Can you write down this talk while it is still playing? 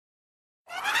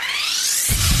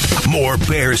More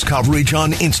Bears coverage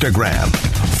on Instagram.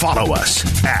 Follow us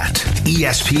at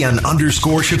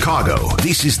ESPN_Chicago.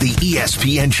 This is the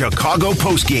ESPN Chicago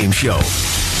postgame show.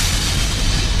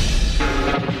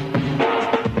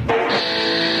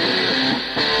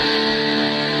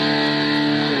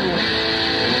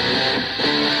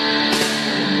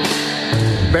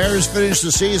 Bears finished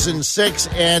the season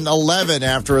 6-11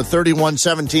 after a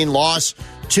 31-17 loss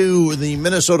to the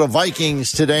Minnesota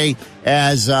Vikings today,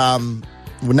 as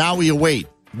now we await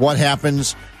what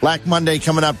happens. Black Monday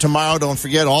coming up tomorrow. Don't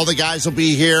forget, all the guys will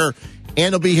be here,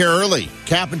 and they'll be here early.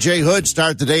 Cap and Jay Hood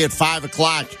start the day at 5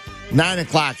 o'clock. 9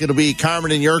 o'clock, it'll be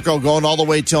Carmen and Yurko going all the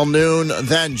way till noon.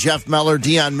 Then Jeff Meller,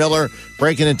 Dion Miller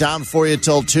breaking it down for you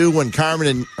till 2 when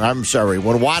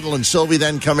Waddle and Sylvie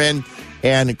then come in.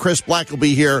 And Chris Black will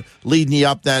be here leading you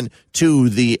up then to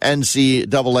the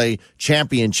NCAA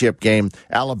championship game,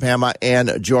 Alabama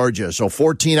and Georgia. So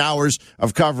 14 hours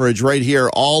of coverage right here,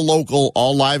 all local,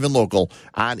 all live and local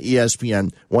on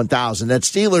ESPN 1000. That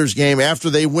Steelers game,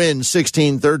 after they win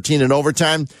 16-13 in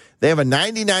overtime, they have a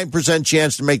 99%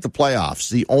 chance to make the playoffs.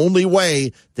 The only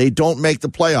way they don't make the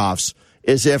playoffs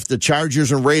is if the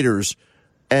Chargers and Raiders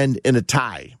end in a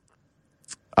tie.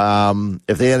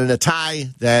 If they end in a tie,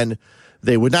 then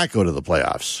they would not go to the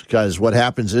playoffs, because what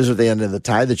happens is if they end in the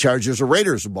tie, the Chargers or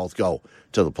Raiders will both go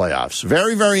to the playoffs.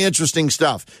 Very, very interesting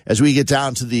stuff as we get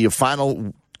down to the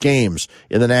final games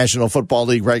in the National Football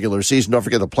League regular season. Don't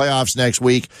forget the playoffs next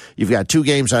week. You've got 2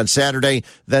 games on Saturday.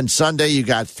 Then Sunday, you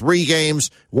got 3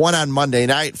 games, 1 on Monday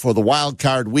night for the wild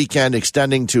card weekend,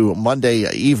 extending to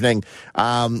Monday evening.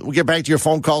 We'll get back to your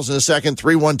phone calls in a second.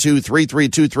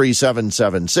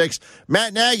 312-332-3776.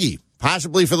 Matt Nagy,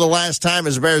 possibly for the last time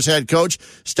as Bears head coach,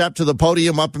 stepped to the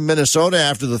podium up in Minnesota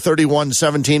after the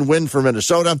 31-17 win for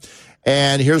Minnesota.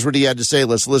 And here's what he had to say.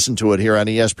 Let's listen to it here on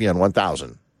ESPN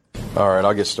 1000. All right,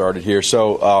 I'll get started here.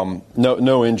 So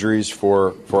no injuries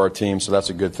for our team, so that's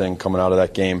a good thing coming out of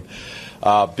that game.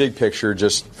 Big picture,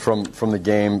 just from the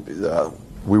game,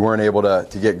 we weren't able to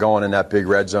get going in that big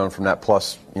red zone from that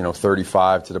plus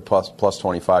 35 to the plus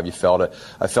 25. You felt it.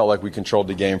 I felt like we controlled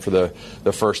the game for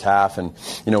the first half, and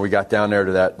we got down there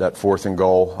to that 4th and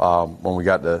goal when we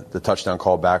got the touchdown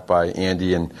call back by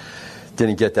Andy, and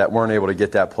weren't able to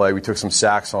get that play. We took some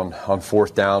sacks on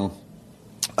 4th down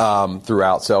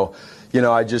throughout. So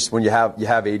when you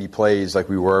have 80 plays like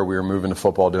we were moving the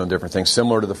football, doing different things,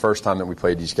 similar to the first time that we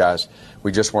played these guys.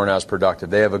 We just weren't as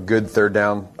productive. They have a good 3rd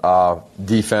down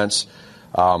defense.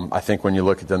 I think when you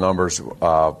look at the numbers,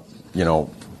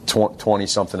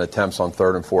 20-something attempts on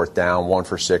 3rd and 4th down, 1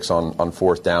 for 6 on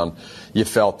 4th down. You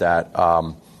felt that.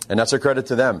 And that's a credit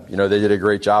to them. They did a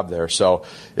great job there. So,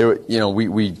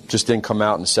 we just didn't come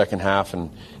out in the second half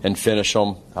and finish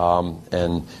them.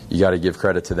 And you got to give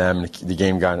credit to them. The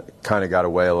game kind of got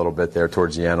away a little bit there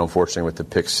towards the end, unfortunately, with the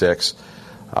pick 6.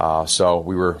 So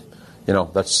we were,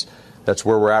 that's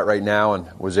where we're at right now, and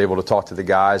was able to talk to the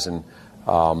guys and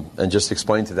just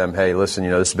explain to them, hey, listen,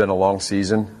 this has been a long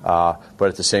season, but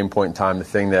at the same point in time, the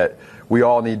thing that we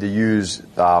all need to use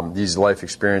these life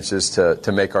experiences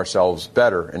to make ourselves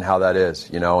better, and how that is,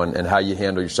 and how you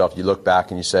handle yourself. You look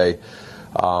back and you say,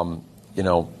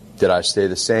 did I stay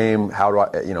the same? How do I,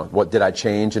 what did I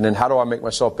change? And then how do I make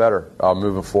myself better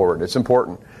moving forward? It's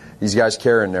important. These guys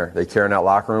care in there. They care in that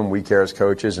locker room. We care as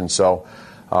coaches. And so,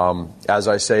 as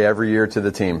I say every year to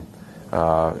the team,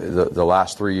 the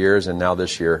last 3 years and now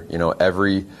this year,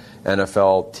 every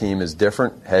NFL team is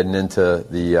different heading into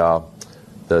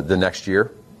the next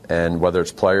year, and whether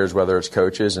it's players, whether it's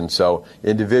coaches, and so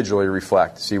individually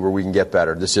reflect, see where we can get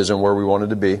better. This isn't where we wanted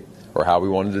to be or how we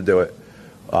wanted to do it,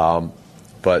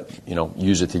 but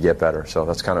use it to get better. So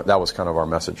that was kind of our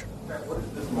message. What is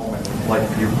this moment like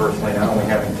for you personally, not only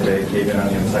having today cave in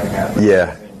on you in the second half?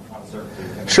 Yeah,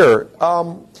 sure.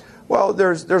 Well,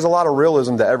 there's a lot of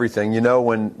realism to everything.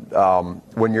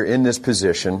 When you're in this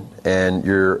position and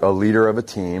you're a leader of a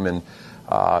team, and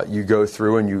you go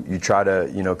through and you try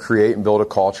to create and build a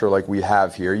culture like we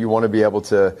have here. You want to be able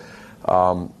to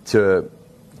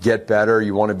get better.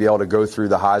 You want to be able to go through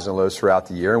the highs and lows throughout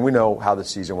the year. And we know how the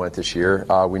season went this year.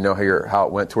 We know how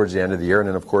it went towards the end of the year, and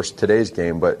then of course today's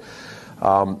game. But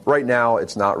right now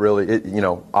it's not really.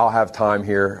 I'll have time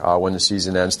here when the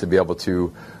season ends to be able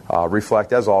to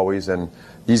reflect as always. And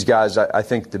these guys, I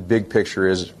think the big picture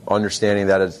is understanding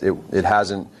that it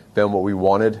hasn't been what we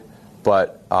wanted.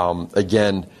 But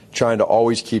again, trying to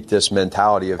always keep this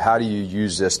mentality of how do you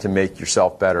use this to make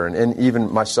yourself better, and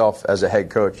even myself as a head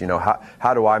coach,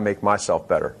 how do I make myself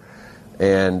better,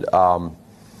 and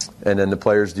then the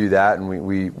players do that, and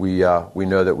we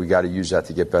know that we got to use that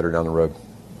to get better down the road.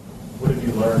 What have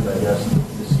you learned, I guess,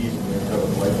 this season?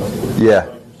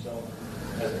 Yeah.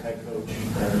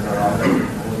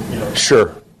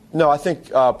 Sure. No, I think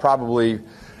probably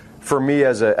for me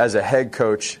as a head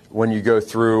coach, when you go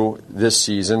through this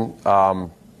season,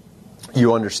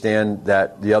 you understand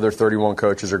that the other 31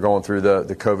 coaches are going through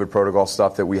the COVID protocol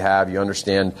stuff that we have. You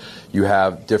understand you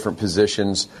have different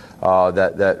positions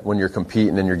that when you're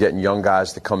competing and you're getting young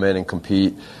guys to come in and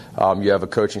compete, you have a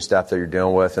coaching staff that you're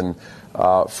dealing with. And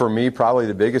for me, probably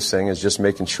the biggest thing is just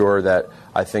making sure that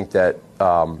I think that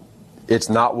it's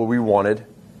not what we wanted.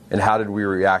 And how did we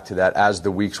react to that as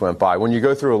the weeks went by? When you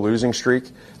go through a losing streak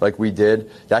like we did,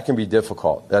 that can be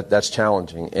difficult. That's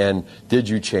challenging. And did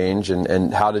you change?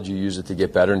 And how did you use it to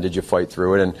get better? And did you fight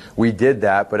through it? And we did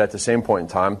that. But at the same point in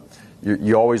time,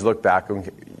 you always look back and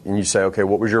you say, okay,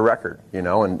 what was your record?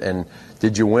 And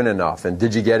did you win enough? And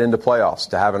did you get into playoffs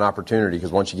to have an opportunity?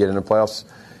 Because once you get into playoffs,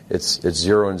 it's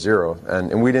 0-0.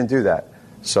 And we didn't do that.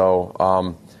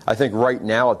 So I think right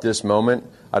now at this moment,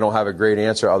 I don't have a great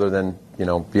answer other than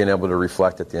being able to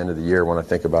reflect at the end of the year when I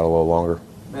think about it a little longer.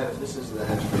 Matt, if this is the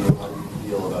end for you, how do you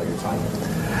feel about your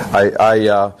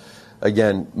time?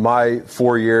 Again, my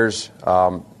 4 years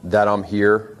that I'm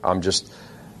here,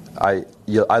 I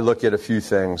look at a few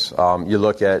things. You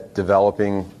look at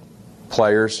developing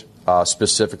players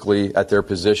specifically at their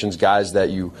positions, guys that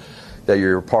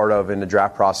you're part of in the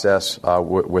draft process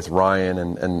with Ryan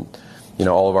and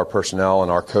all of our personnel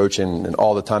and our coaching and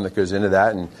all the time that goes into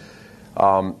that. And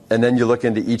then you look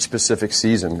into each specific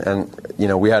season, and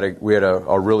we had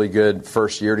a really good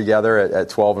first year together at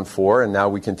 12-4, and now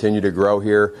we continue to grow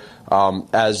here.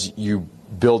 As you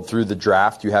build through the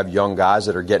draft, you have young guys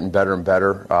that are getting better and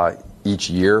better each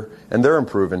year, and they're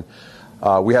improving.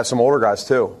 We have some older guys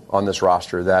too on this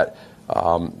roster that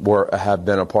have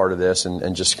been a part of this,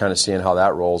 and just kind of seeing how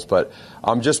that rolls. But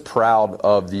I'm just proud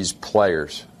of these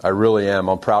players. I really am.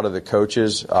 I'm proud of the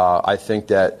coaches. I think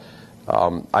that.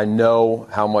 I know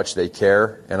how much they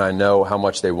care, and I know how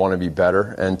much they want to be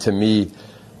better, and to me,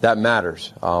 that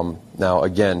matters. Now,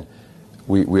 again,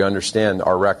 we understand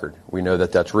our record. We know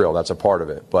that that's real. That's a part of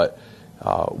it. But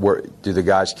do the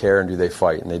guys care, and do they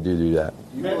fight? And they do that.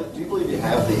 Do you believe you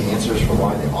have the answers for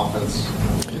why the offense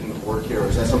didn't work here, or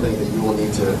is that something that you will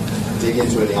need to dig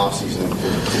into in the offseason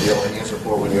to be able to answer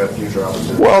for when you have future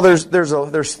opportunities? Well, there's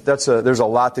a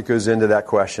lot that goes into that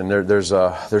question.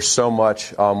 There's so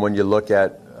much when you look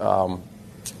at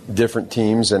different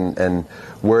teams and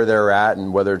where they're at,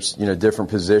 and whether it's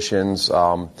different positions,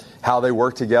 how they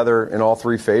work together in all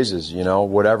three phases,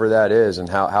 whatever that is, and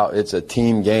how it's a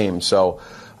team game. So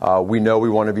we know we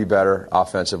want to be better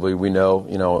offensively. We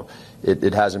know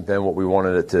it hasn't been what we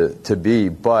wanted it to be,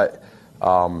 but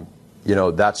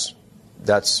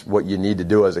that's what you need to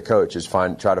do as a coach, is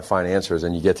try to find answers,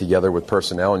 and you get together with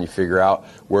personnel and you figure out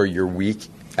where you're weak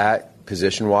at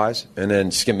position-wise, and then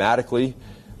schematically,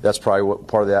 that's probably what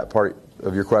part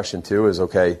of your question too is.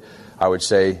 Okay, I would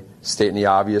say stating the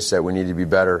obvious that we need to be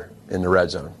better in the red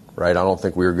zone, right? I don't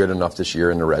think we were good enough this year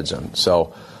in the red zone,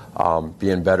 so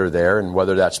being better there, and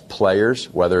whether that's players,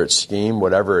 whether it's scheme,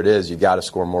 whatever it is, you got to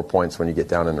score more points when you get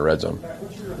down in the red zone.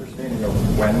 What's your understanding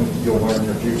of when you'll learn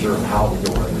your future and how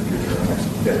you'll learn your future in the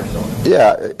next day or so?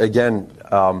 Yeah, again,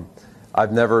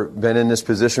 I've never been in this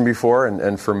position before,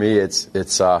 and for me,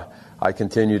 it's I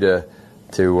continue to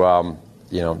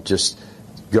just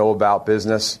go about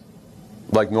business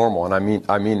like normal, and I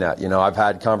mean that. I've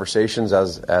had conversations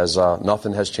as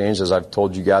nothing has changed, as I've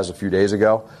told you guys a few days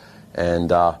ago,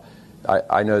 and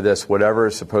I know this: whatever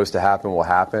is supposed to happen will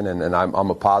happen, and I'm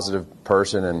a positive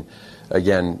person, and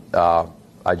again,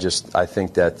 I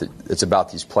think that it's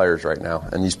about these players right now,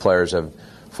 and these players have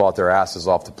fought their asses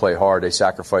off to play hard. They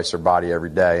sacrifice their body every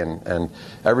day, and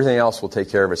everything else will take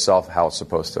care of itself how it's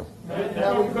supposed to.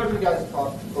 Now, we've heard you guys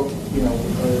talk, over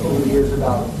the years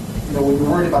about, when you're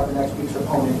worried about the next week's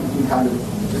opponent, you can kind of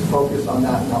just focus on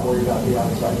that and not worry about the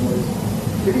outside noise.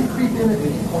 Did it creep in at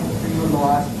any point for you in the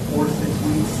last 4 to 6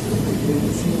 weeks?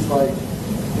 It seems like,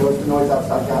 as the noise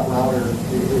outside got louder,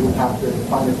 it would have to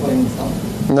find its way in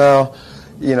something.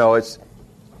 No,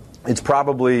 it's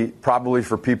probably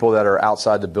for people that are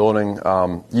outside the building.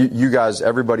 You guys,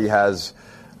 everybody has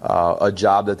a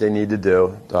job that they need to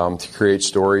do to create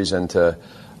stories and to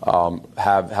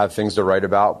have things to write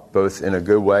about, both in a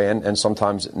good way and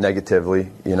sometimes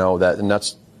negatively.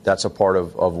 That's a part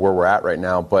of where we're at right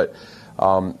now. But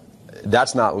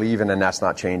that's not leaving, and that's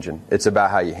not changing. It's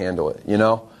about how you handle it.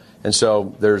 And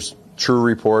so there's true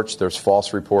reports, there's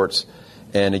false reports.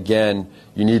 And again,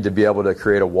 you need to be able to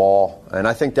create a wall. And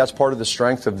I think that's part of the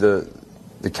strength of the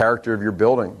character of your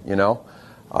building,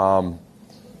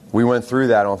 We went through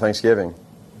that on Thanksgiving.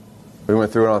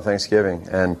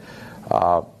 And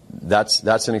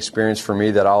that's an experience for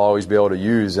me that I'll always be able to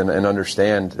use and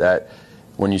understand that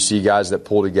when you see guys that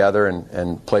pull together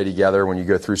and play together, when you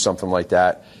go through something like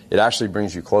that, it actually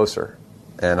brings you closer.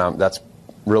 And that's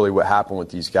really what happened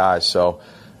with these guys. So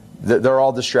they're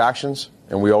all distractions,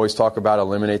 and we always talk about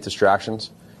eliminate distractions.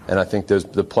 And I think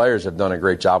the players have done a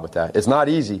great job with that. It's not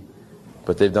easy,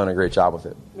 but they've done a great job with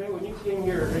it. Man, when you came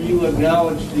here, you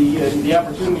acknowledged the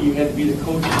opportunity you had to be the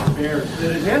coach of the Bears.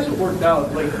 It hasn't worked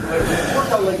out like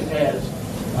it has.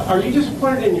 Are you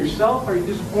disappointed in yourself? Are you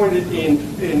disappointed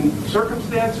in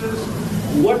circumstances?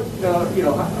 What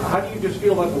how do you just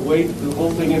feel about the way the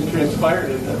whole thing has transpired?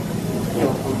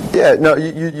 Yeah, no.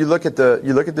 You look at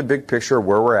the big picture of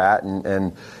where we're at,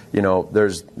 and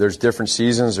there's different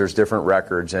seasons, there's different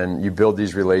records, and you build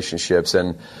these relationships.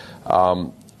 And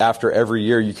after every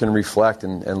year, you can reflect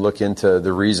and look into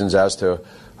the reasons as to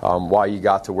why you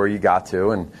got to where you got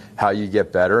to and how you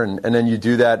get better. And then you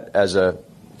do that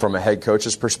from a head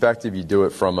coach's perspective. You do it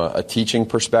from a teaching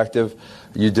perspective.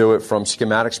 You do it from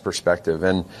schematics perspective.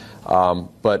 And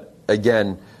but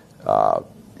again,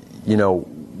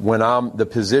 when I'm the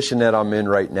position that I'm in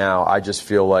right now, I just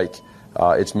feel like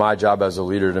it's my job as a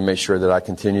leader to make sure that I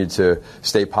continue to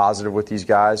stay positive with these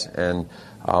guys. And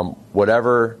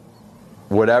whatever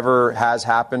has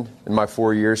happened in my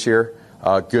 4 years here,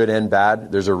 good and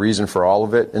bad, there's a reason for all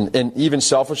of it. And even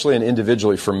selfishly and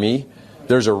individually for me,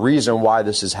 there's a reason why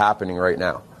this is happening right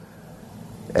now.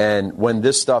 And when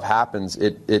this stuff happens,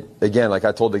 it again, like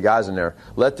I told the guys in there,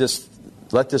 let this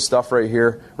stuff right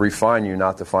here refine you,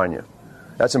 not define you.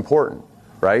 That's important,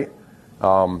 right?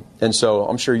 And so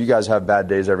I'm sure you guys have bad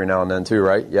days every now and then too,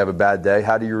 right? You have a bad day.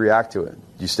 How do you react to it?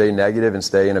 Do you stay negative and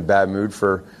stay in a bad mood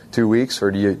for 2 weeks,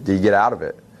 or do you get out of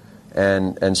it?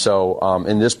 And so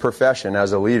in this profession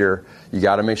as a leader, you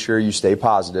got to make sure you stay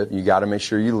positive. You got to make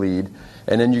sure you lead,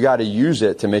 and then you got to use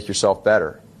it to make yourself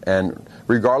better. And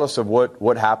regardless of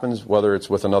what happens, whether it's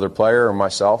with another player or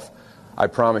myself, I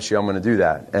promise you I'm going to do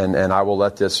that, and I will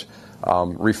let this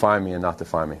refine me and not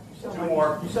define me.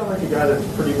 You sound like a guy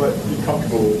that's pretty much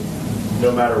comfortable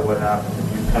no matter what happens.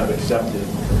 You kind of accepted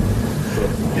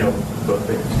both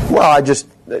things. Well,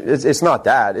 it's not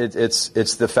that.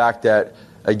 It's the fact that,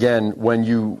 again, when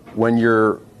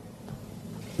you're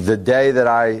the day that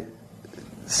I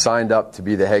signed up to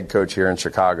be the head coach here in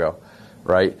Chicago,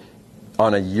 right?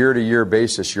 On a year-to-year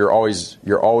basis, you're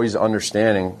always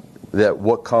understanding that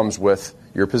what comes with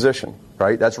your position,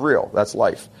 right? That's real. That's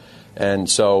life. And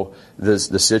so the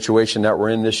situation that we're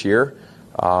in this year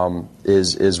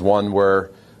is one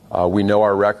where we know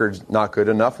our record's not good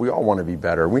enough. We all want to be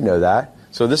better. We know that.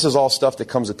 So this is all stuff that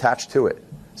comes attached to it.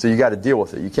 So you got to deal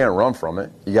with it. You can't run from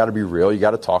it. You got to be real. You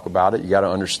got to talk about it. You got to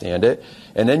understand it.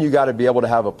 And then you got to be able to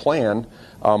have a plan,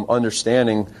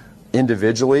 understanding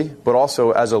individually, but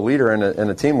also as a leader and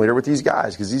a team leader with these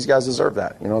guys, because these guys deserve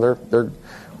that.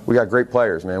 We got great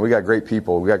players, man. We got great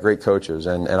people. We got great coaches,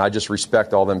 and I just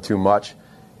respect all them too much.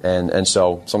 And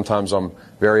so sometimes I'm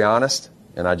very honest,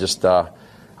 and I just I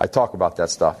talk about that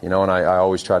stuff, and I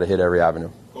always try to hit every avenue.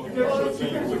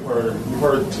 We've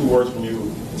heard two words from you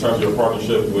in terms of your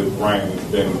partnership with Ryan. It's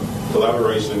been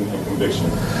collaboration and conviction,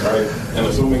 right? And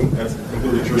assuming that's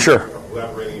completely true. Sure.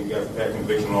 Collaborating, you guys have had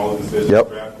conviction on all the decisions,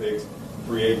 draft picks,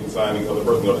 free agent signings, other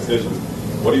personal decisions.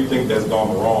 What do you think that's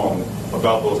gone wrong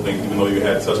about those things, even though you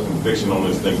had such conviction on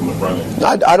those things from the front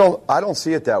end? I don't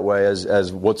see it that way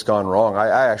as what's gone wrong.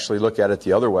 I actually look at it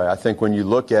the other way. I think when you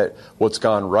look at what's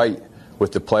gone right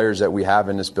with the players that we have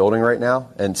in this building right now,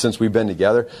 and since we've been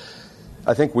together,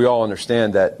 I think we all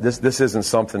understand that this isn't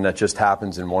something that just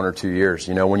happens in 1 or 2 years.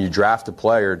 When you draft a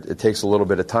player, it takes a little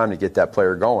bit of time to get that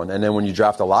player going. And then when you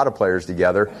draft a lot of players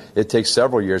together, it takes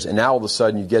several years. And now all of a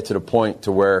sudden you get to the point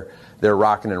to where they're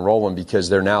rocking and rolling because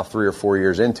they're now 3 or 4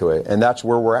 years into it. And that's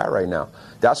where we're at right now.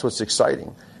 That's what's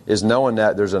exciting, is knowing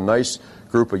that there's a nice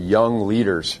group of young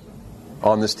leaders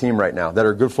on this team right now that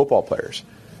are good football players.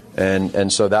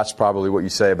 And so that's probably what you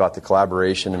say about the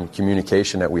collaboration and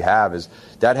communication that we have, is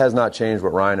that has not changed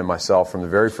with Ryan and myself from the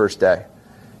very first day.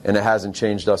 And it hasn't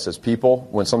changed us as people.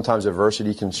 When sometimes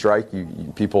adversity can strike,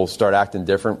 people start acting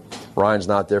different. Ryan's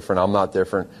not different. I'm not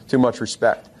different. Too much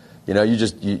respect. You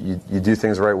do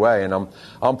things the right way. And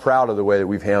I'm proud of the way that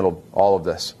we've handled all of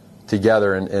this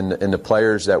together, and the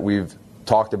players that we've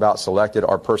talked about, selected,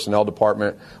 our personnel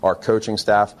department, our coaching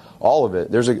staff, all of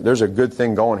it. There's a good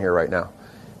thing going here right now.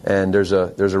 And there's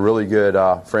a really good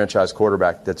franchise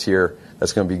quarterback that's here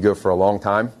that's going to be good for a long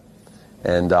time.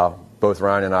 And both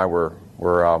Ryan and I were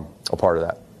a part of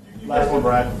that. Last one,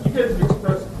 Brian. You guys have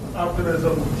expressed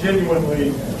optimism genuinely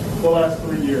the last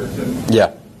 3 years. And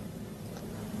Yeah.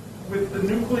 with the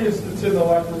nucleus that's in the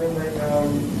locker room right now,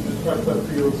 you just talked about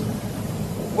Fields,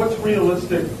 what's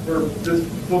realistic for this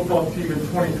football team in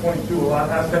 2022? A lot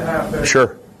has to happen.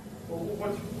 Sure.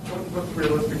 What's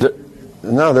realistic?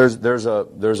 No, there's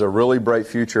a really bright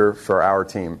future for our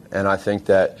team, and I think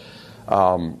that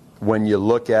when you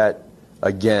look at,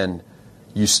 again,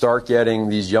 you start getting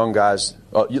these young guys.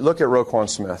 You look at Roquan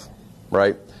Smith,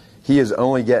 right? He is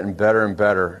only getting better and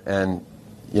better, and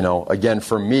again,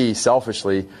 for me,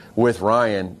 selfishly, with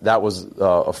Ryan, that was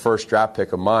a first draft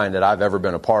pick of mine that I've ever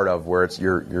been a part of, where it's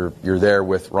you're there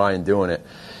with Ryan doing it,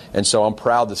 and so I'm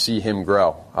proud to see him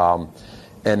grow.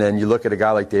 And then you look at a guy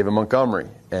like David Montgomery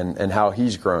and how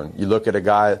he's grown. You look at a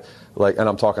guy like, and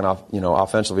I'm talking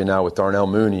offensively now with Darnell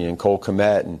Mooney and Cole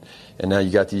Kmet, and now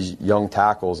you got these young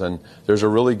tackles, and there's a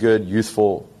really good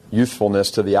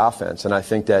youthfulness to the offense, and I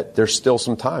think that there's still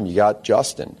some time. You got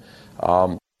Justin.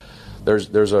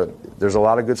 There's a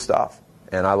lot of good stuff,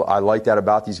 and I like that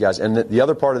about these guys. And the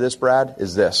other part of this, Brad,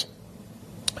 is that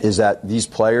these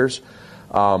players,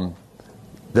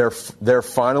 they're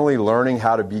finally learning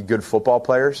how to be good football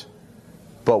players.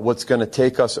 But what's going to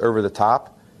take us over the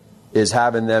top is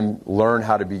having them learn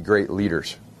how to be great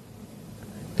leaders.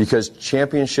 Because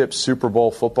championship Super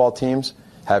Bowl football teams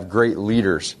have great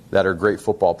leaders that are great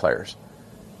football players.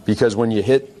 Because when you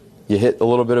hit a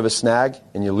little bit of a snag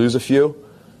and you lose a few,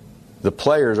 the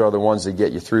players are the ones that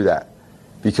get you through that.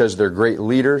 Because they're great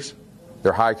leaders,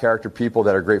 they're high character people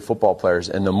that are great football players.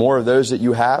 And the more of those that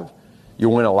you have,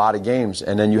 you'll win a lot of games,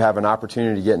 and then you have an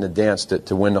opportunity to get in the dance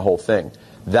to win the whole thing.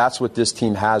 That's what this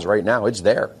team has right now. It's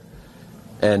there.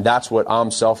 And that's what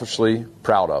I'm selfishly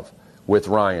proud of with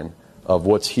Ryan, of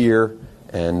what's here,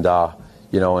 and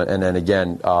and then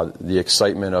again, the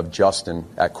excitement of Justin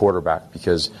at quarterback,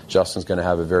 because Justin's going to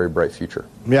have a very bright future.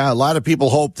 Yeah, a lot of people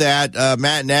hope that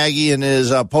Matt Nagy in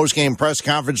his post-game press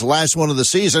conference, last one of the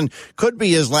season, could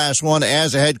be his last one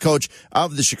as a head coach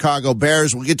of the Chicago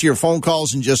Bears. We'll get to your phone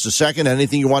calls in just a second.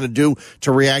 Anything you want to do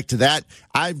to react to that?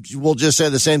 I will just say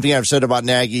the same thing I've said about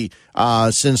Nagy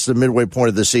since the midway point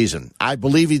of the season. I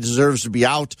believe he deserves to be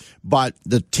out, but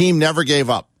the team never gave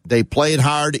up. They played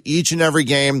hard each and every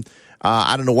game.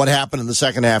 I don't know what happened in the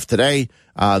second half today.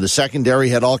 The secondary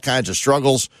had all kinds of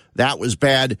struggles. That was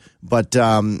bad. But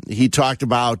he talked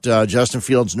about Justin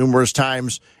Fields numerous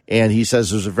times, and he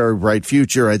says there's a very bright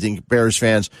future. I think Bears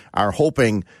fans are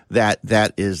hoping that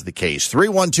that is the case.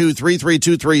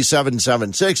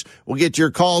 312-332-3776. We'll get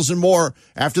your calls and more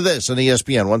after this on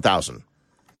ESPN 1000.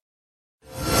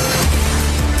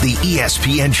 The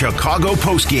ESPN Chicago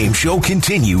postgame show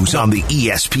continues on the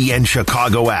ESPN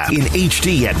Chicago app in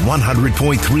HD at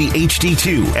 100.3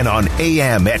 HD2 and on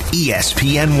AM at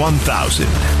ESPN 1000.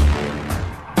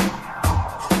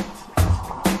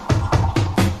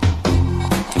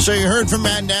 So you heard from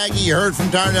Matt Nagy, you heard from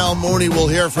Darnell Mooney. We'll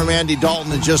hear from Andy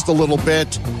Dalton in just a little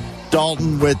bit.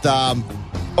 Dalton with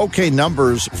okay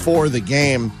numbers for the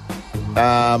game.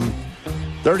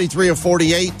 33 of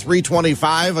 48,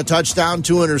 325, a touchdown,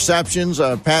 2 interceptions,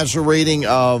 a passer rating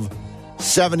of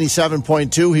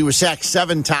 77.2. He was sacked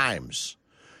 7 times.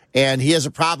 And he has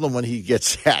a problem when he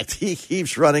gets sacked. He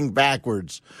keeps running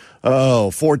backwards.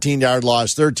 14-yard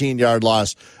loss, 13-yard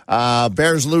loss.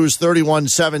 Bears lose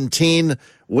 31-17.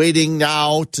 Waiting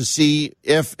now to see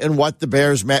if and what the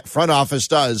Bears front office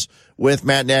does with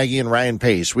Matt Nagy and Ryan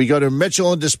Pace. We go to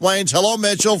Mitchell in Des Plaines. Hello,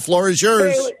 Mitchell. Floor is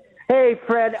yours. Hey,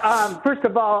 Fred. First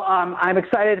of all, I'm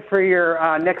excited for your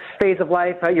next phase of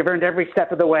life. You've earned every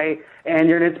step of the way, and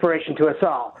you're an inspiration to us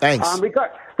all. Thanks.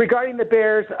 Regarding the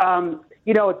Bears,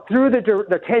 through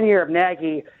the tenure of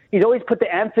Nagy, he's always put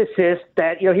the emphasis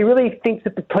that, he really thinks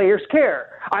that the players care.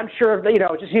 I'm sure,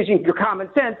 just using your common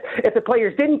sense, if the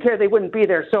players didn't care, they wouldn't be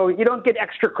there. So you don't get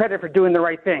extra credit for doing the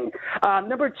right thing.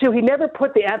 Number 2, he never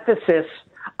put the emphasis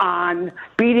on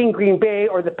beating Green Bay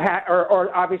or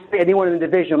or obviously anyone in the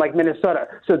division like Minnesota.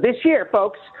 So this year,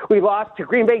 folks, we lost to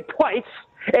Green Bay twice,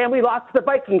 and we lost to the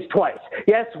Vikings twice.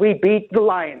 Yes, we beat the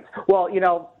Lions. Well,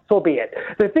 so be it.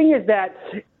 The thing is that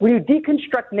when you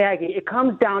deconstruct Nagy, it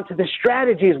comes down to the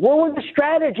strategies. What were the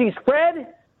strategies, Fred?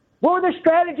 What were the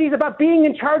strategies about being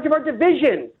in charge of our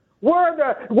division?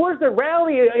 Where's the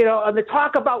rally, and the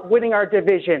talk about winning our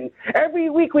division? Every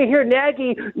week we hear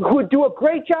Nagy would do a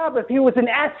great job if he was an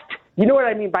est. You know what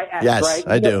I mean by est, yes, right?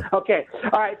 I do. Okay.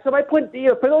 All right. So I put,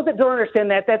 for those that don't understand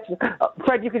that, that's,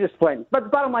 Fred, you can explain. But the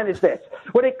bottom line is this.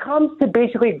 When it comes to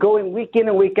basically going week in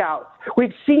and week out,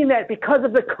 we've seen that because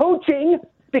of the coaching,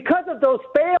 because of those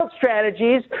failed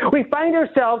strategies, we find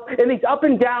ourselves in these up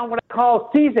and down what I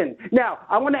call season. Now,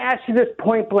 I want to ask you this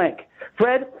point blank.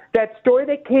 Fred, that story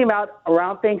that came out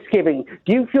around Thanksgiving,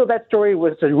 do you feel that story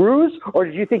was a ruse, or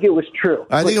did you think it was true?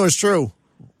 I think it was true.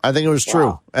 I think it was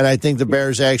true, and I think the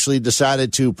Bears actually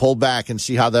decided to pull back and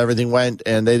see how everything went,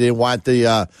 and they didn't want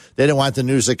the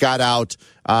news that got out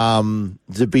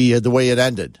to be the way it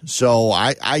ended. So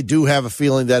I do have a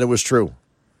feeling that it was true.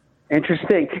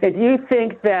 Interesting. And do you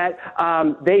think that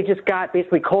they just got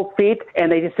basically cold feet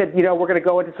and they just said, we're going to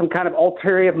go into some kind of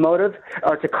ulterior motive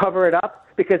or to cover it up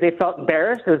because they felt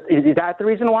embarrassed? Is that the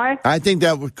reason why? I think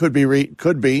that could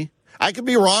be. I could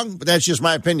be wrong, but that's just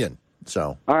my opinion.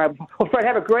 So, all right. Well, Fred,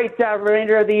 have a great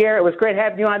remainder of the year. It was great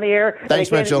having you on the air.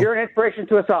 Thanks, Mitchell. You're an inspiration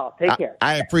to us all. Take care.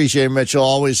 I appreciate it, Mitchell.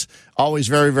 Always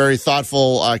very, very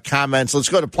thoughtful comments. Let's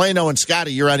go to Plano and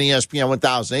Scotty. You're on ESPN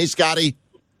 1000. Hey, Scotty.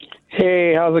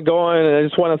 Hey, how's it going? I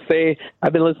just want to say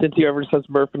I've been listening to you ever since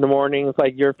Murph in the morning. It's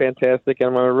like you're fantastic, and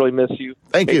I'm going to really miss you.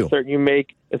 Thank you. Make certain you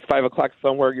make it's 5 o'clock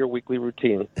somewhere your weekly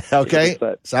routine. Okay,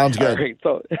 sounds good.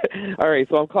 All right.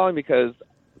 So I'm calling because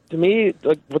to me,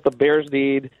 what the Bears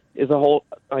need is a whole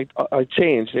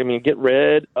change. I mean, get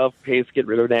rid of Pace, get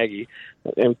rid of Nagy.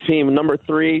 And team number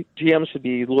 3 GM should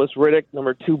be Louis Riddick.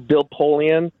 Number 2, Bill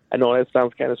Polian. I know that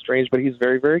sounds kind of strange, but he's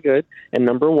very, very good. And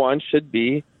number 1 should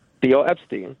be Theo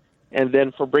Epstein. And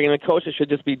then for bringing a coach, it should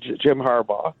just be Jim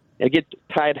Harbaugh. And get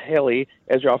Todd Haley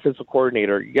as your offensive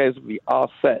coordinator. You guys will be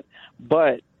all set.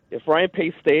 But if Ryan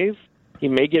Pace stays, he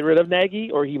may get rid of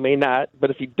Nagy or he may not. But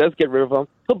if he does get rid of him,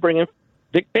 he'll bring in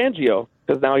Vic Fangio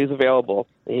because now he's available.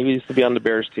 And he used to be on the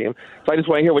Bears team. So I just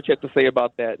want to hear what you have to say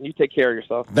about that. And you take care of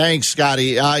yourself. Thanks,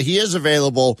 Scotty. He is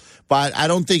available, but I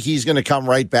don't think he's going to come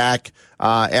right back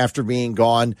after being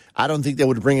gone. I don't think they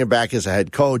would bring him back as a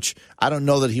head coach. I don't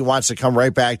know that he wants to come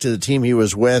right back to the team he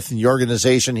was with and the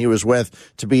organization he was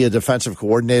with to be a defensive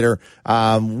coordinator.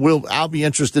 I'll be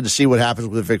interested to see what happens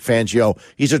with Vic Fangio.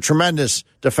 He's a tremendous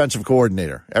defensive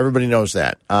coordinator. Everybody knows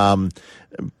that.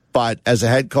 But as a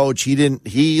head coach,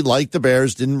 he, like the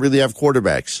Bears, didn't really have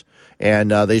quarterbacks. And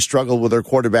they struggled with their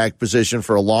quarterback position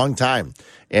for a long time.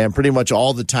 And pretty much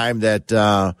all the time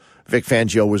that Vic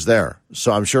Fangio was there.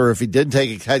 So I'm sure if he did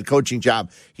take a head coaching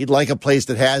job, he'd like a place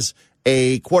that has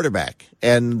a quarterback.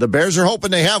 And the Bears are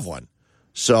hoping they have one.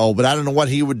 So, but I don't know what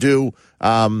he would do.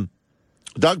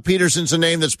 Doug Peterson's a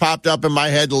name that's popped up in my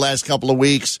head the last couple of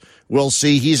weeks. We'll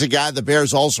see. He's a guy the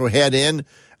Bears also had in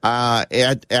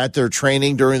at their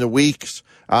training during the weeks.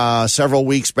 Several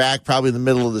weeks back, probably in the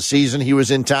middle of the season, he was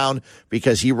in town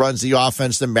because he runs the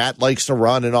offense that Matt likes to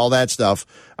run and all that stuff.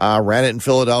 Ran it in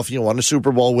Philadelphia, won a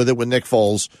Super Bowl with it with Nick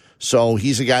Foles. So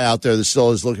he's a guy out there that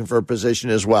still is looking for a position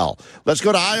as well. Let's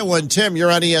go to Iowa, and Tim,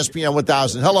 you're on ESPN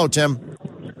 1000. Hello, Tim.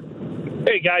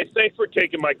 Hey, guys. Thanks for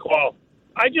taking my call.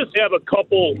 I just have a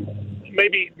couple,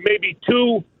 maybe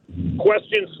 2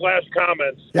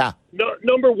 questions/comments. Yeah.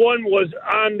 Number 1 was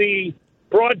on the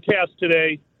broadcast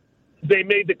today. They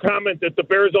made the comment that the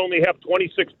Bears only have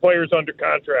 26 players under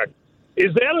contract.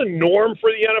 Is that a norm for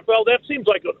the NFL? That seems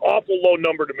like an awful low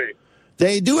number to me.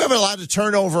 They do have a lot of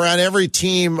turnover on every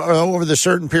team over the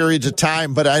certain periods of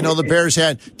time, but I know the Bears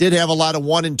did have a lot of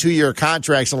 1- and 2-year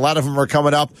contracts, and a lot of them are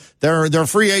coming up. Their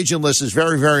free agent list is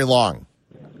very, very long.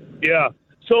 Yeah.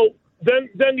 So then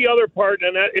the other part,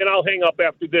 and I'll hang up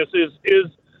after this, is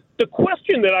the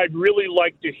question that I'd really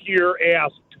like to hear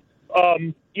asked.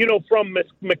 From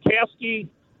McCaskey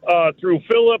through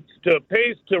Phillips to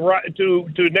Pace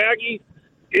to Nagy,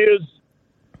 is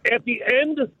at the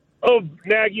end of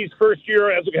Nagy's first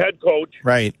year as a head coach,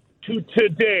 right, to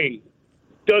today,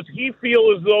 does he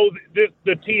feel as though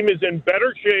the team is in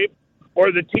better shape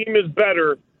or the team is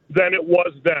better than it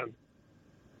was then?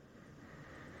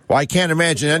 Well, I can't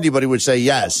imagine anybody would say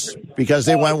yes because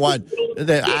they went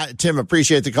Tim,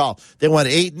 appreciate the call. They went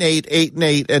 8-8,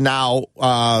 8-8, and now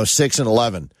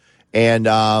 6-11,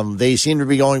 and they seem to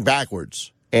be going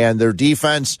backwards. And their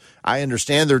defense, I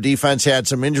understand their defense had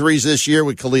some injuries this year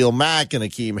with Khalil Mack and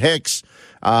Akeem Hicks.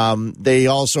 They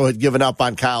also had given up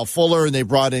on Kyle Fuller, and they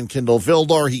brought in Kindle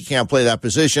Vildor. He can't play that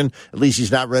position. At least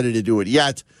he's not ready to do it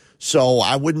yet. So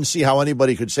I wouldn't see how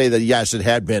anybody could say that, yes, it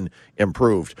had been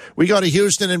improved. We go to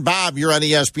Houston, and Bob, you're on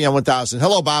ESPN 1000.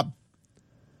 Hello, Bob.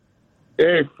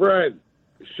 Hey, Fred.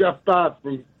 Chef Bob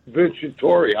from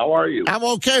Vincentori. How are you? I'm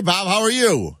okay, Bob. How are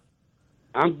you?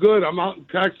 I'm good. I'm out in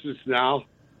Texas now.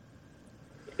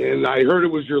 And I heard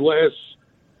it was your last.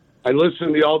 I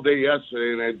listened to you all day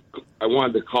yesterday, and I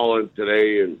wanted to call in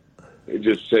today and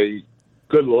just say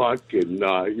good luck. And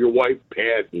your wife,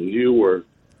 Pat, and you were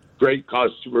great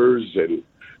customers, and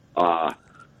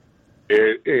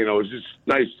it's just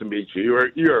nice to meet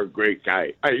you. You're a great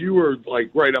guy. You were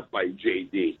like right up by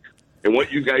JD, and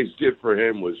what you guys did for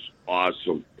him was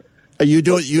awesome. Are you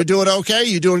doing okay?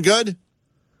 You doing good?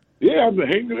 Yeah, I'm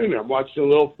hanging in there. I'm watching a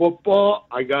little football.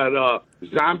 I got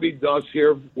Zombie Dust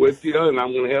here with you, and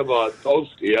I'm going to have a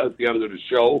toast to you at the end of the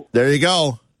show. There you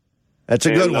go. That's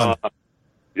a good one.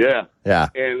 Yeah. Yeah.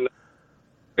 And,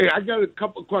 hey, I got a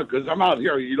couple of questions, because I'm out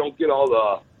here. You don't get all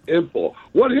the info.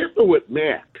 What happened with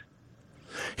Mac?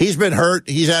 He's been hurt.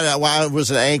 He's had it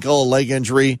was an ankle, a leg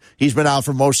injury. He's been out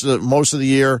for most of the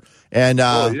year. And,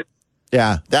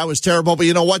 yeah, that was terrible. But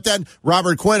you know what then?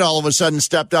 Robert Quinn all of a sudden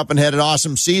stepped up and had an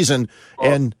awesome season.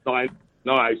 And I've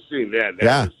seen that.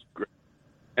 Yeah. Was great.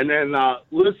 And then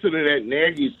listening to that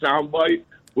Nagy soundbite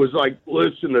was like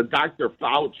listening to Dr.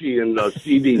 Fauci and the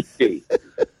CDC.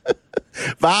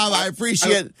 Bob, I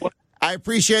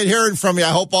appreciate hearing from you. I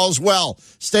hope all's well.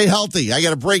 Stay healthy. I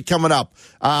got a break coming up.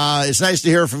 It's nice to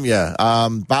hear from you.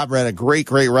 Bob ran a great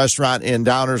restaurant in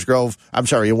Downers Grove. I'm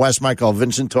sorry, in West Michael,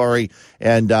 Vincentori,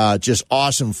 and just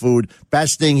awesome food.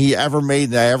 Best thing he ever made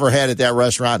that I ever had at that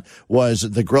restaurant was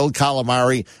the grilled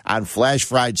calamari on flash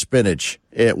fried spinach.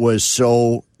 It was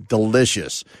so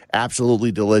delicious.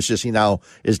 Absolutely delicious. He now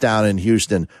is down in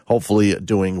Houston, hopefully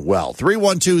doing well.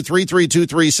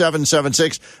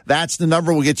 312-332-3776. That's the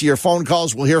number. We'll get to your phone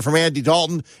calls. We'll hear from Andy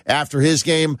Dalton after his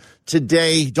game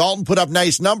today. Dalton put up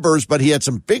nice numbers, but he had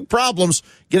some big problems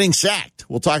getting sacked.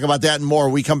 We'll talk about that and more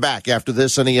when we come back after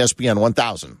this on ESPN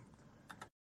 1000.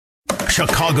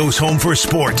 Chicago's home for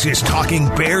sports is talking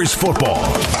Bears football.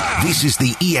 This is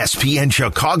the ESPN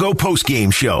Chicago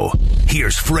postgame show.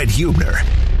 Here's Fred Hubner.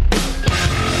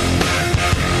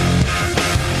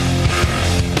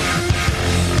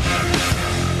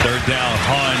 Third down,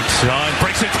 Hunt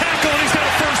breaks a tackle, and he's got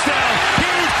a first down.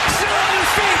 Huge, still on his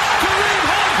feet. Kareem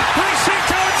Hunt racing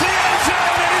towards the end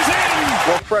zone, and he's in.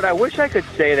 Well, Fred, I wish I could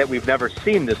say that we've never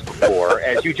seen this before.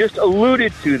 As you just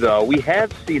alluded to, though, we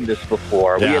have seen this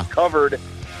before. Yeah. We have covered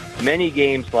many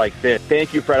games like this.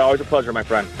 Thank you, Fred. Always a pleasure, my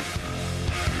friend.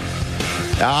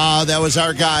 That was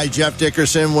our guy, Jeff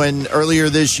Dickerson, earlier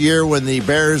this year when the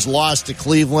Bears lost to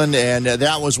Cleveland, and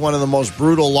that was one of the most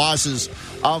brutal losses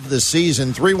of the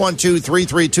season.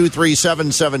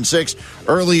 312-332-3776.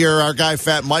 Earlier, our guy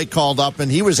Fat Mike called up,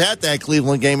 and he was at that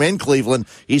Cleveland game in Cleveland.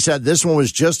 He said this one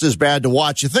was just as bad to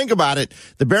watch. You think about it,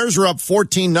 the Bears were up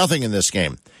 14-0 in this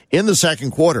game in the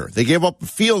second quarter. They gave up a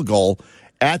field goal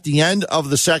at the end of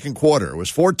the second quarter. It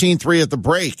was 14-3 at the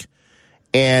break.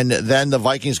 And then the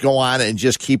Vikings go on and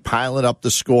just keep piling up the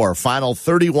score. Final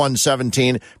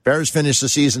 31-17. Bears finish the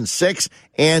season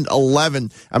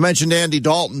 6-11. I mentioned Andy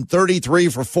Dalton, 33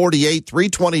 for 48,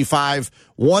 325,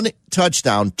 1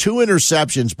 touchdown, 2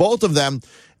 interceptions. Both of them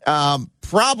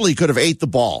probably could have ate the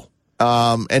ball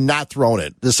and not thrown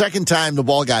it. The second time the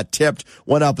ball got tipped,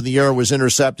 went up in the air, was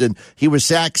intercepted. He was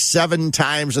sacked 7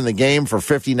 times in the game for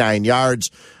 59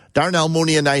 yards. Darnell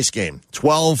Mooney, a nice game,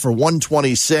 12 for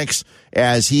 126,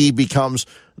 as he becomes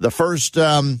the first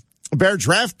Bear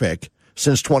draft pick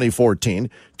since 2014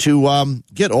 to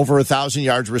get over 1,000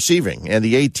 yards receiving, and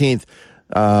the 18th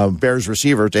Bears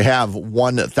receiver to have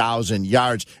 1,000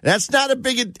 yards. And that's not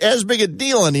as big a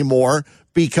deal anymore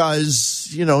because,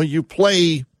 you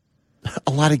play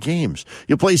a lot of games.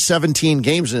 You play 17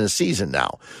 games in a season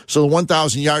now. So the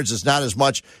 1,000 yards is not as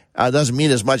much, doesn't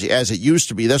mean as much as it used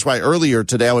to be. That's why earlier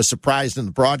today I was surprised in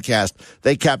the broadcast.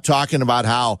 They kept talking about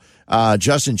how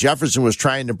Justin Jefferson was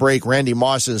trying to break Randy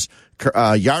Moss's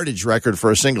yardage record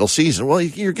for a single season. Well,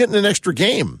 you're getting an extra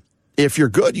game. If you're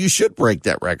good, you should break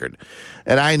that record.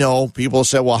 And I know people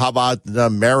say, well, how about the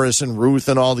Maris and Ruth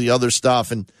and all the other stuff?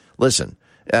 And listen,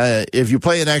 if you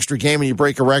play an extra game and you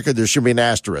break a record, there should be an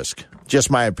asterisk. Just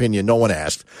my opinion. No one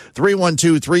asked.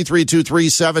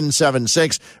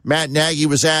 312-332-3776. Matt Nagy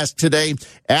was asked today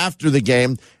after the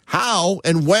game, how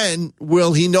and when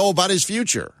will he know about his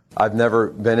future? I've never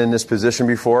been in this position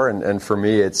before, and for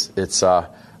me, it's I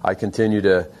continue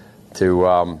to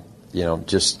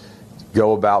just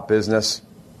go about business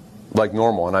like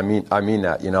normal, and I mean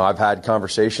that. I've had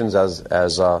conversations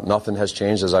as nothing has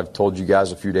changed, as I've told you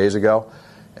guys a few days ago.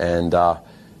 And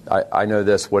I know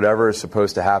this, whatever is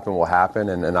supposed to happen will happen,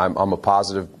 and I'm a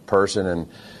positive person. And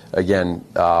again,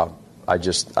 I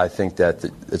think that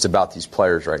it's about these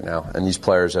players right now, and these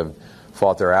players have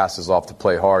fought their asses off to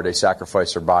play hard. They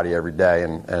sacrifice their body every day,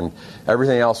 and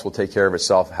everything else will take care of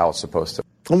itself how it's supposed to.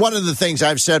 And one of the things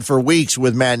I've said for weeks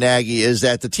with Matt Nagy is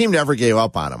that the team never gave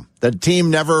up on him. The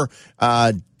team never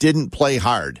didn't play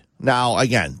hard. Now,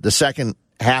 again, the second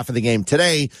half of the game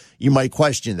today, you might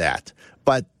question that.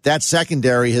 But that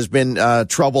secondary has been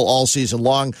trouble all season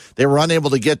long. They were unable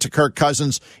to get to Kirk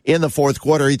Cousins in the fourth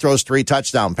quarter. He throws 3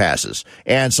 touchdown passes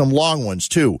and some long ones,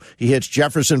 too. He hits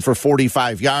Jefferson for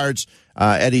 45 yards.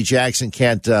 Eddie Jackson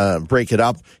can't break it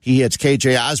up. He hits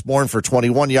KJ Osborne for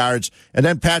 21 yards. And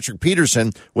then Patrick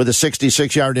Peterson with a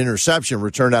 66-yard interception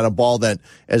returned on a ball that,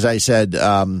 as I said,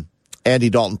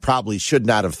 Andy Dalton probably should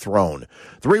not have thrown.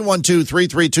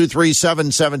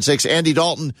 312-332-3776. Andy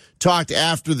Dalton talked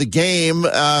after the game.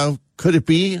 Could it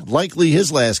be likely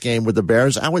his last game with the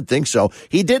Bears? I would think so.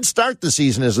 He did start the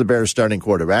season as the Bears starting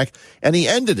quarterback, and he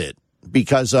ended it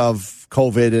because of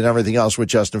COVID and everything else with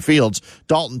Justin Fields.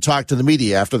 Dalton talked to the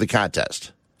media after the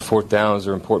contest. Fourth downs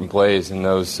are important plays, and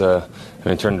those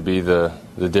turned to be the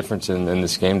difference in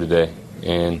this game today.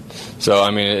 And so,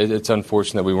 it's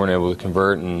unfortunate that we weren't able to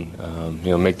convert and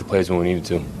make the plays when we needed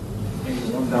to.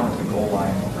 One down at the goal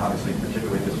line, obviously,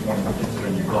 particularly this one,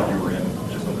 considering you thought you were in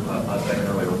just a second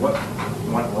earlier. What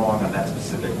went wrong on that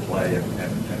specific play, and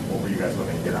what were you guys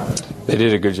looking to get out of it? They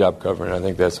did a good job covering. I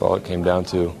think that's all it came down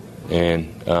to.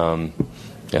 And,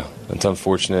 it's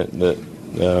unfortunate that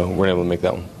we weren't able to make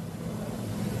that one.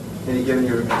 And given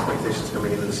your expectations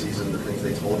coming into the season, the things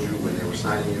they told you when they were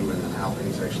signing you, and then how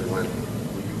things actually went,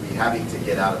 would you be happy to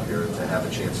get out of here to have a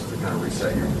chance to kind of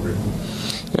reset your career?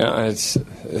 Yeah, it's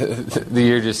the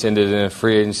year just ended, and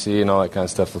free agency and all that kind of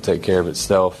stuff will take care of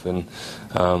itself, and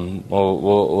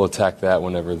we'll attack that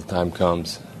whenever the time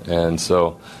comes. And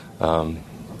so, right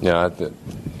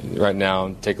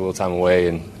now, take a little time away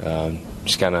and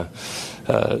just kind of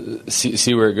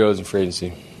see where it goes in free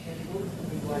agency.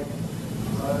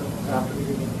 After the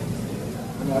game,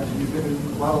 you've been in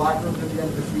a lot of locker rooms at the end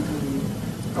of the season. You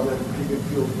probably have a pretty good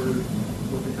feel for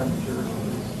what the temperature is.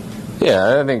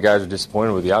 Yeah, I think guys are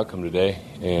disappointed with the outcome today,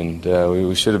 and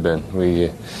we should have been.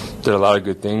 We did a lot of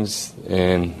good things,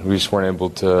 and we just weren't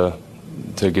able to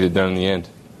get it done in the end.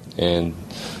 And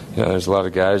there's a lot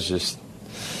of guys just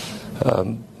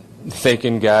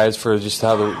thanking guys for just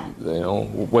how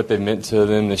what they meant to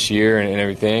them this year and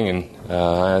everything. And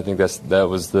I think that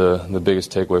was the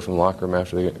biggest takeaway from the locker room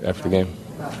after the game.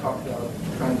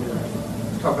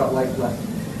 Talk about life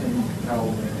lessons and how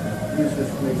use this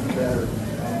to make you better.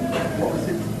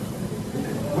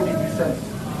 What did you sense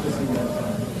listening to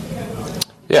that?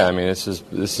 Yeah,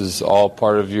 this is all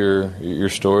part of your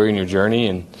story and your journey,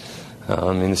 and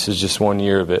this is just 1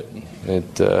 year of it.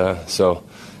 So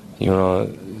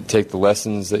take the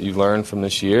lessons that you've learned from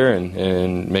this year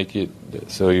and make it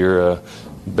so you're a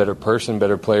better person,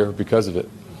 better player because of it.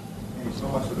 So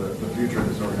much of the future of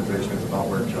this organization is about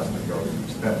where Justin goes.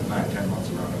 You've spent 9-10 months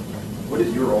around him. What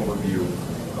is your overview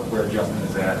of where Justin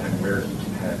is at and where he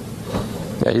can head?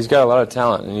 Yeah, he's got a lot of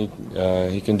talent, and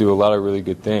he can do a lot of really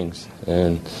good things.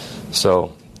 And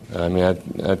so,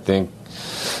 I think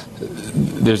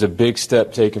there's a big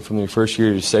step taken from the first year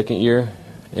to the second year,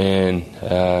 and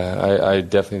I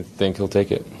definitely think he'll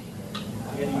take it.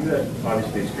 And you had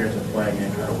obviously experience of playing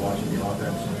and kind of watching the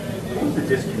offense. What was the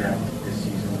disconnect this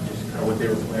season? Just kind of what they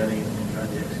were planning and kind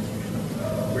of the execution.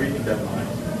 Where do you think that lies?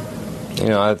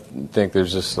 I think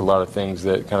there's just a lot of things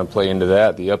that kind of play into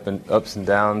that, the ups and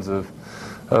downs of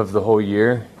the whole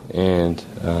year. And,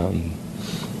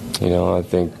 I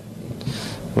think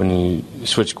when you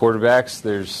switch quarterbacks,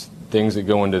 there's things that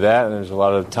go into that, and there's a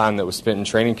lot of time that was spent in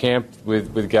training camp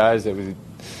with guys that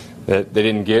they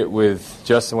didn't get with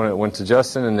Justin when it went to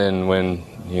Justin, and then when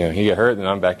he got hurt, then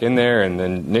I'm back in there, and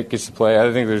then Nick gets to play.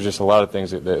 I think there's just a lot of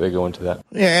things that go into that.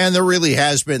 Yeah, and there really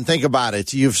has been. Think about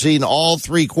it. You've seen all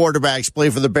three quarterbacks play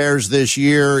for the Bears this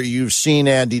year. You've seen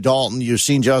Andy Dalton. You've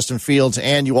seen Justin Fields,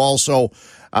 and you also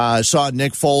saw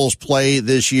Nick Foles play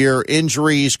this year.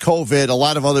 Injuries, COVID, a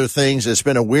lot of other things. It's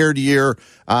been a weird year,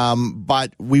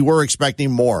 but we were expecting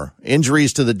more.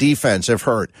 Injuries to the defense have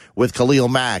hurt with Khalil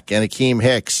Mack and Akeem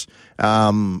Hicks.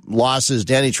 Losses.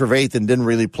 Danny Trevathan didn't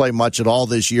really play much at all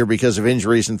this year because of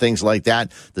injuries and things like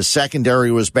that. The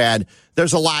secondary was bad.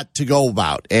 There's a lot to go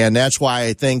about, and that's why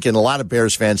I think, and a lot of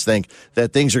Bears fans think,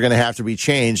 that things are going to have to be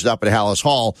changed up at Hallis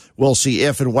Hall. We'll see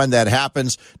if and when that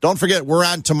happens. Don't forget, we're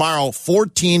on tomorrow,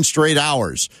 14 straight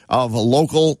hours of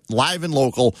live and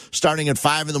local, starting at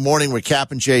 5 in the morning with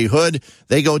Cap and Jay Hood.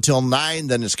 They go till 9.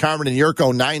 Then it's Carmen and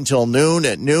Yurko, 9 till noon.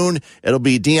 At noon, it'll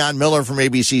be Dion Miller from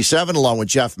ABC7 along with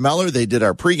Jeff Meller. They did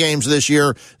our pregames this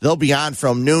year. They'll be on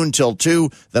from noon till 2.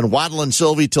 Then Waddle and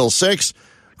Sylvie till 6.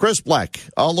 Chris Bleck,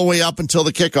 all the way up until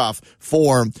the kickoff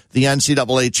for the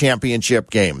NCAA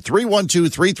championship game.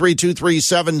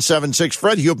 312-332-3776.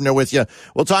 Fred Hubner with you.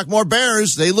 We'll talk more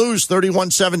Bears. They lose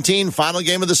 31-17, final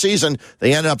game of the season.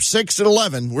 They end up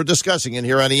 6-11. We're discussing it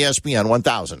here on ESPN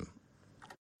 1000.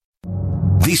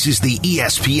 This is the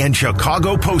ESPN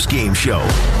Chicago postgame show.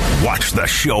 Watch the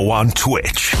show on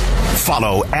Twitch.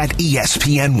 Follow at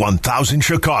ESPN 1000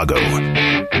 Chicago. So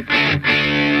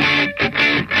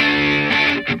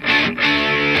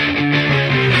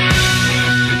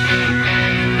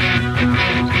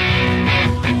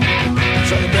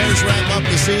the Bears wrap up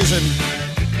the season.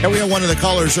 And we had one of the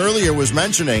callers earlier was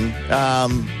mentioning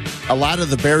a lot of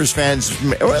the Bears fans,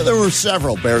 well, there were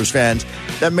several Bears fans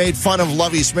that made fun of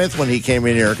Lovie Smith when he came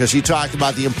in here because he talked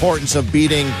about the importance of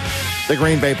beating the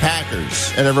Green Bay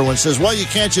Packers. And everyone says, well, you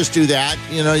can't just do that.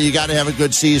 You know, you got to have a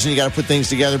good season. You got to put things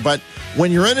together. But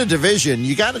when you're in a division,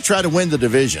 you got to try to win the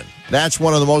division. That's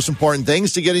one of the most important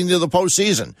things to getting to the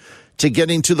postseason, to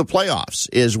getting to the playoffs,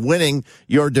 is winning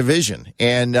your division.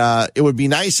 And it would be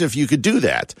nice if you could do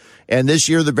that. And this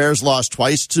year, the Bears lost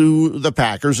twice to the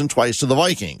Packers and twice to the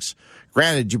Vikings.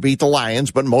 Granted, you beat the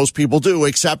Lions, but most people do,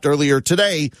 except earlier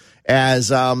today, as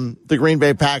the Green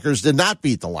Bay Packers did not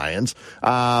beat the Lions.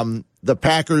 The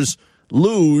Packers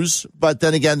lose, but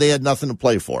then again, they had nothing to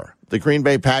play for. The Green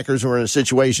Bay Packers were in a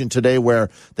situation today where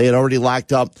they had already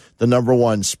locked up the number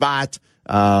one spot.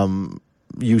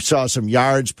 You saw some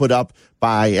yards put up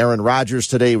by Aaron Rodgers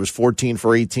today. He was 14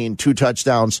 for 18, 2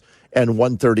 touchdowns and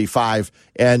 135.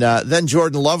 And then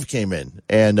Jordan Love came in,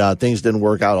 and things didn't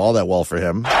work out all that well for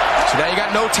him. So now you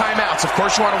got no timeouts. Of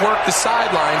course, you want to work the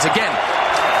sidelines. Again,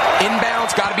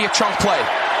 inbounds, got to be a chunk play.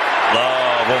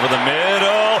 Love over the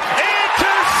middle.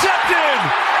 Intercepted!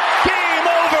 Game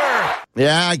over!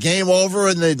 Yeah, game over,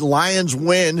 and the Lions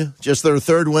win, just their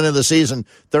third win of the season,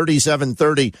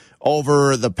 37-30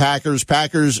 over the Packers.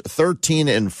 Packers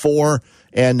 13-4.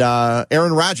 And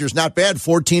Aaron Rodgers, not bad,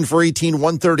 14 for 18,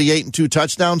 138 and 2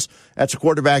 touchdowns. That's a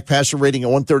quarterback passer rating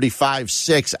of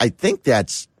 135.6. I think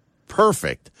that's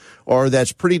perfect, or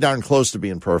that's pretty darn close to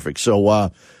being perfect.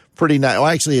 So pretty nice. Well,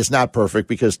 actually, it's not perfect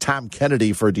because Tom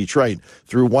Kennedy for Detroit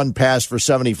threw one pass for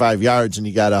 75 yards, and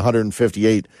he got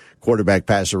 158 quarterback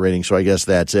passer rating, so I guess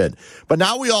that's it. But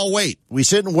now we all wait. We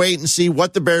sit and wait and see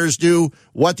what the Bears do,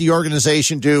 what the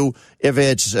organization do. If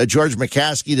it's George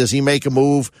McCaskey, does he make a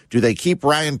move? Do they keep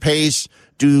Ryan Pace?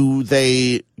 Do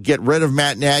they get rid of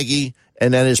Matt Nagy,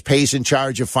 and then is Pace in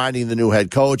charge of finding the new head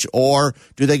coach? Or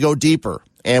do they go deeper?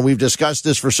 And we've discussed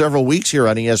this for several weeks here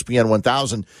on ESPN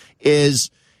 1000,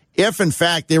 is if, in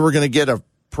fact, they were going to get a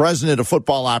president of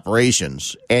football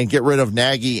operations and get rid of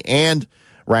Nagy and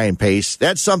Ryan Pace,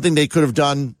 that's something they could have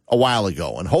done a while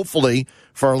ago. And hopefully,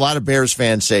 for a lot of Bears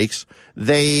fans' sakes,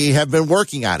 they have been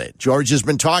working on it. George has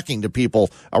been talking to people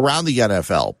around the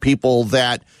NFL, people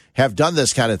that have done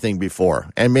this kind of thing before,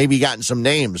 and maybe gotten some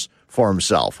names for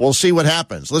himself. We'll see what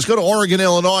happens. Let's go to Oregon,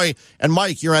 Illinois. And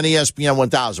Mike, you're on ESPN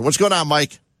 1000. What's going on,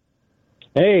 Mike?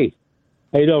 Hey.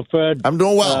 How you doing, Fred? I'm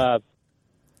doing well.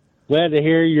 Glad to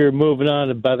hear you're moving on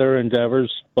to better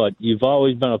endeavors, but you've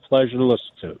always been a pleasure to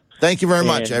listen to. Thank you very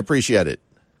much. I appreciate it.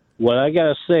 What I got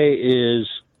to say is,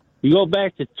 you go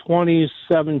back to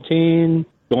 2017,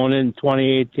 going into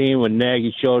 2018 when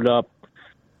Nagy showed up,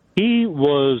 he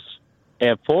was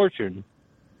at Fortune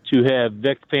to have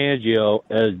Vic Fangio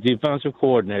as defensive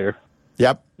coordinator.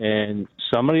 Yep. And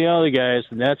some of the other guys,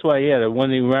 and that's why he had a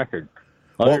winning record.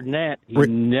 Other than that, he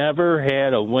never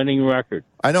had a winning record.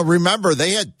 I know. Remember,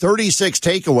 they had 36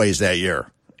 takeaways that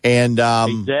year. And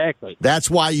exactly. That's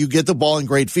why you get the ball in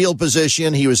great field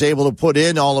position. He was able to put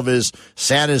in all of his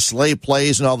Santa sleigh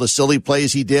plays and all the silly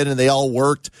plays he did, and they all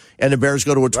worked. And the Bears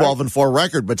go to a 12-4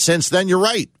 record. But since then, you're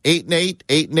right, 8-8,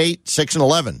 8-8,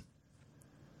 6-11.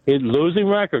 It's losing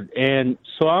record, and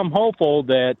so I'm hopeful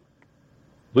that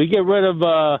we get rid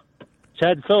of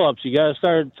Ted Phillips. You got to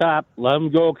start at the top, let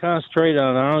him go concentrate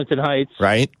on Arlington Heights,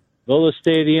 right? Build a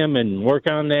stadium and work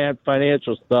on that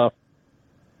financial stuff.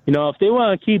 You know, if they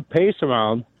want to keep Pace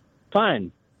around,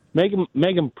 fine. Make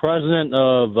him president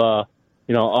of,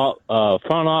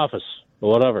 front office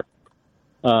or whatever.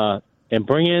 And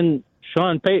bring in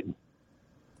Sean Payton.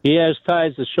 He has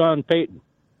ties to Sean Payton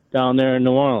down there in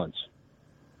New Orleans.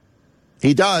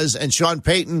 He does, and Sean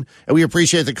Payton, and we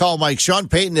appreciate the call, Mike. Sean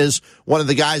Payton is one of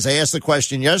the guys. I asked the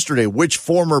question yesterday, which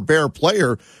former Bear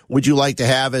player would you like to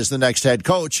have as the next head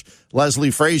coach? Leslie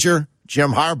Frazier,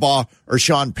 Jim Harbaugh, or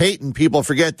Sean Payton? People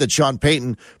forget that Sean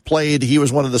Payton he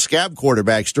was one of the scab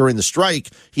quarterbacks during the strike.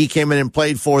 He came in and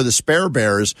played for the Spare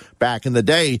Bears back in the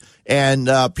day, and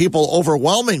people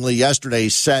overwhelmingly yesterday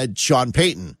said Sean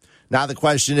Payton. Now the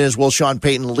question is, will Sean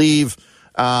Payton leave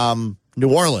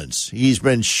New Orleans? He's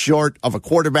been short of a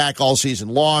quarterback all season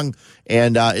long,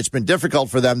 and it's been difficult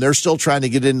for them. They're still trying to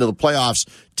get into the playoffs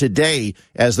today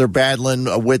as they're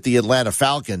battling with the Atlanta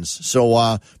Falcons.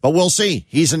 So, but we'll see.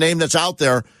 He's a name that's out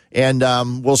there, And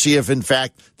we'll see if, in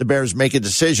fact, the Bears make a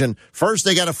decision. First,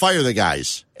 they got to fire the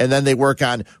guys, and then they work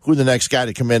on who the next guy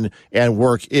to come in and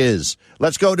work is.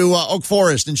 Let's go to Oak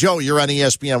Forest. And, Joe, you're on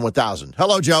ESPN 1000.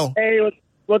 Hello, Joe. Hey,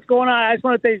 what's going on? I just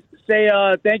want to say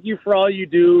thank you for all you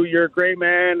do. You're a great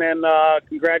man, and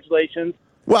congratulations.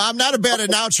 Well, I'm not a bad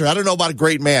announcer. I don't know about a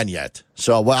great man yet.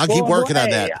 So I'll keep working on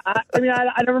that.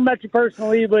 I never met you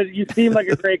personally, but you seem like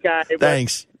a great guy.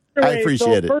 Thanks. Anyway, I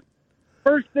appreciate it.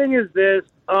 First thing is this.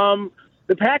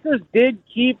 The Packers did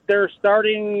keep their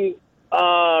starting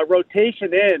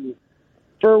rotation in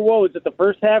for, what was it, the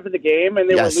first half of the game, and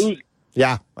they were losing.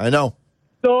 Yeah, I know.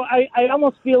 So I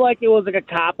almost feel like it was like a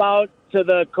cop-out to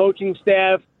the coaching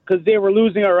staff because they were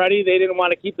losing already. They didn't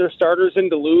want to keep their starters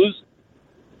in to lose.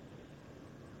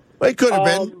 It could have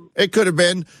been. It could have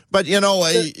been. But,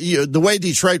 the way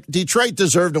Detroit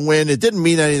deserved to win, it didn't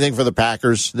mean anything for the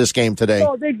Packers this game today.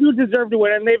 Well, they do deserve to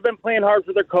win, and they've been playing hard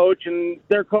for their coach, and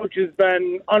their coach has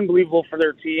been unbelievable for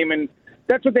their team, and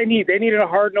that's what they need. They needed a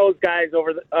hard-nosed guy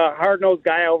over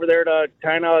there to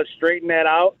kind of straighten that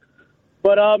out.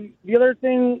 But the other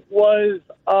thing was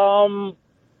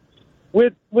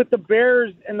with the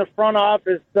Bears in the front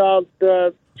office,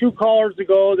 the 2 callers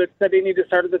ago that said they need to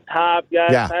start at the top.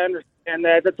 Yes, yeah. I understand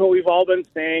that. That's what we've all been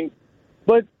saying.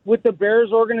 But with the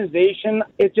Bears organization,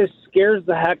 it just scares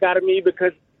the heck out of me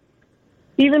because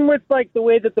even with like the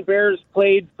way that the Bears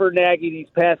played for Nagy these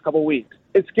past couple weeks,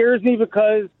 it scares me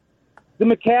because the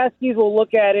McCaskies will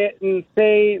look at it and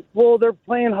say, well, they're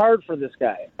playing hard for this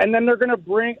guy. And then they're going to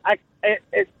bring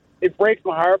it breaks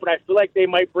my heart, but I feel like they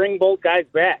might bring both guys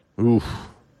back. Oof.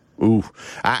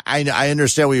 I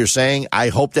understand what you're saying. I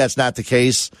hope that's not the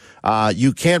case.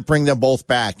 You can't bring them both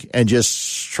back and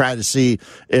just try to see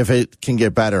if it can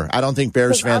get better. I don't think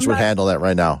Bears fans would handle that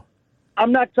right now.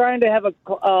 I'm not trying to have a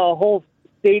whole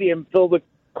stadium filled with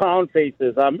clown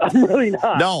faces. I'm really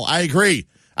not. No, I agree.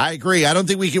 I don't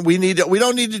think we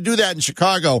don't need to do that in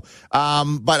Chicago.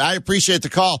 But I appreciate the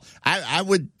call. I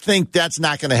would think that's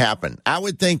not going to happen. I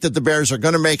would think that the Bears are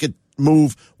going to make it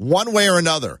move one way or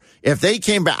another. If they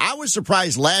came back, I was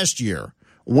surprised last year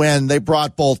when they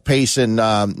brought both Pace and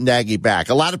Nagy back.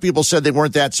 A lot of people said they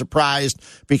weren't that surprised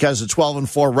because the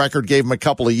 12-4 record gave them a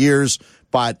couple of years,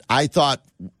 but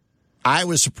I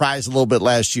was surprised a little bit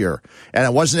last year, and I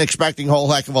wasn't expecting a whole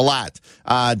heck of a lot.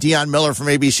 Deion Miller from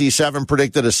ABC7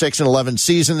 predicted a 6-11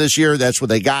 season this year. That's what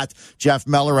they got. Jeff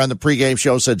Meller on the pregame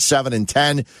show said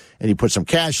 7-10, and he put some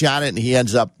cash on it, and he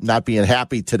ends up not being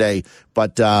happy today.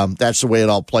 But that's the way it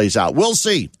all plays out. We'll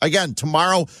see. Again,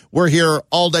 tomorrow we're here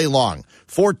all day long.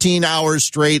 14 hours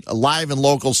straight, live and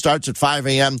local. Starts at 5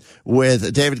 a.m.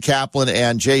 with David Kaplan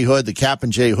and Jay Hood, the Cap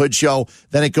and Jay Hood Show.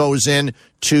 Then it goes in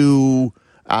to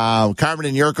Carmen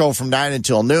and Yurko from 9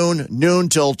 until noon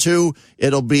till 2.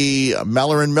 It'll be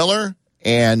Meller and Miller,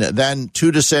 and then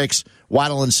 2 to 6,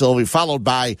 Waddle and Sylvie, followed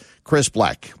by Chris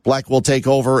Bleck. Bleck will take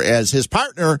over as his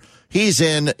partner. He's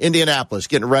in Indianapolis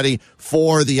getting ready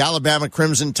for the Alabama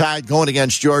Crimson Tide going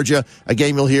against Georgia, a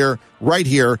game you'll hear right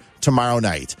here tomorrow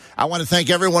night. I want to thank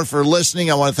everyone for listening.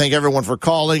 I want to thank everyone for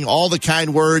calling, all the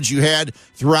kind words you had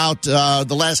throughout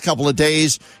the last couple of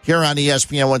days here on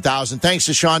ESPN 1000. Thanks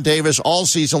to Sean Davis all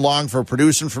season long for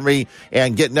producing for me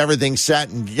and getting everything set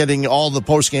and getting all the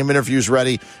post-game interviews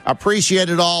ready. Appreciate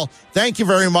it all. Thank you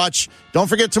very much. Don't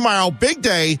forget tomorrow, big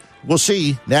day. We'll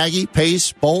see Nagy,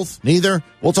 Pace, both, neither.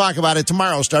 We'll talk about it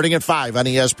tomorrow starting at 5 on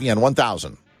ESPN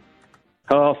 1000.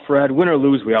 Oh, Fred, win or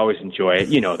lose, we always enjoy it.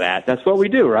 You know that. That's what we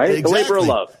do, right? Exactly. The labor of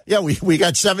love. Yeah, we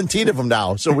got 17 of them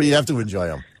now, so we have to enjoy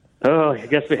them. Oh, I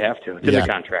guess we have to. It's in the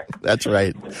contract. That's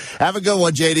right. Have a good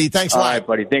one, JD. Thanks a lot. All right,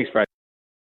 buddy. Thanks, Fred.